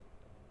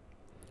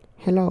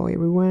Hello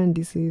everyone,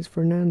 this is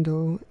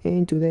Fernando,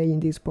 and today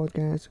in this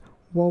podcast,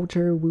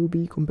 Walter will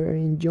be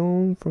comparing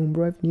John from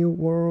Brave New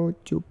World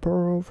to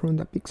Purl from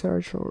the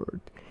Pixar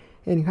short,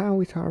 and how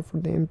it's hard for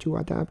them to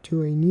adapt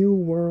to a new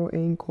world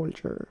and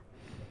culture.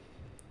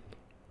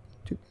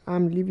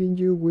 I'm leaving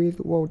you with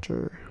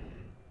Walter.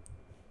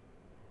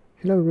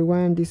 Hello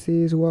everyone, this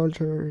is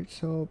Walter.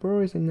 So Purl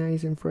is a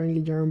nice and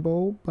friendly young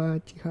boy,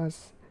 but he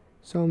has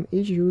some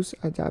issues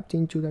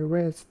adapting to the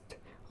rest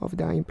of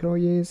the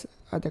employees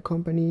at the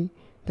company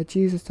that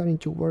she is starting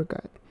to work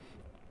at.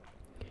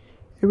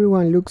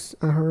 Everyone looks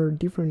at her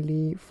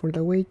differently for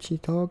the way she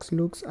talks,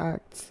 looks,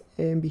 acts,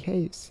 and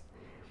behaves.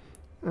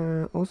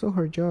 Also,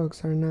 her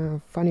jokes are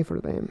not funny for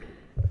them.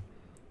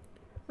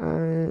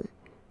 Uh,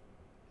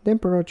 then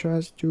Perot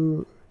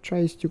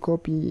tries to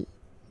copy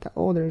the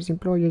other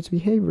employers'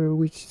 behavior,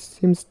 which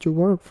seems to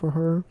work for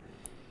her.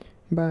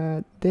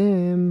 But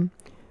then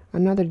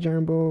another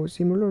jumbo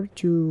similar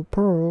to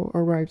Pearl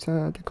arrives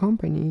at the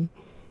company,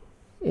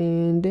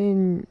 and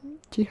then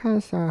she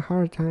has a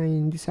hard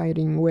time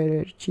deciding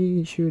whether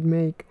she should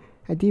make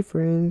a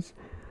difference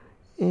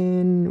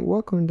and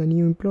welcome the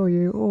new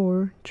employee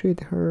or treat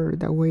her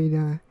the way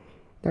the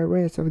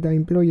rest of the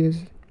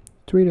employees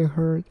treated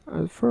her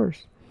at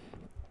first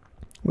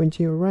when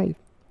she arrived.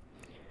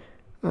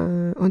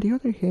 On the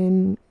other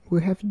hand,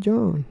 we have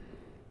John.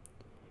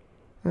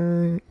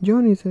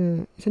 John is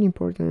an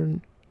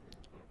important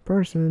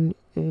person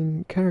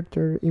and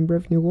character in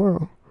Brave New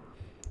World.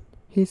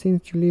 He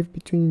seems to live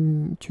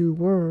between two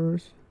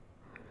worlds.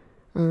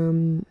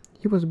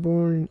 He was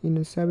born in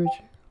a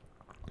savage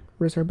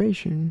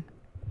reservation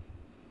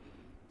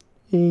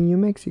in New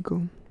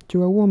Mexico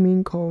to a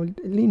woman called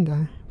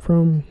Linda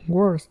from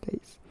War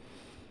States.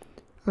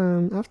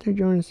 After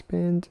John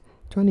spent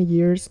 20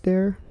 years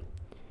there,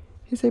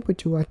 he's able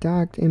to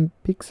adapt and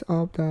picks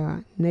up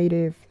the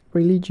native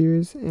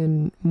religious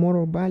and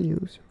moral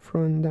values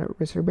from the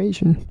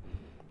reservation.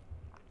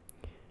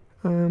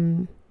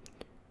 Um,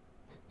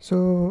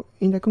 so,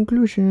 in the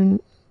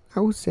conclusion, I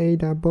would say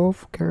that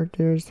both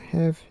characters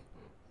have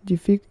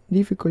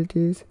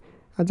difficulties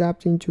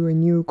adapting to a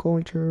new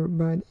culture,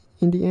 but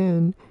in the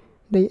end,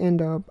 they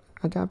end up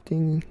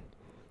adapting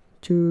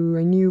to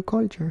a new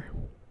culture.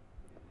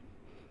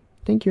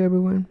 Thank you,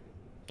 everyone.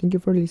 Thank you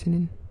for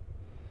listening.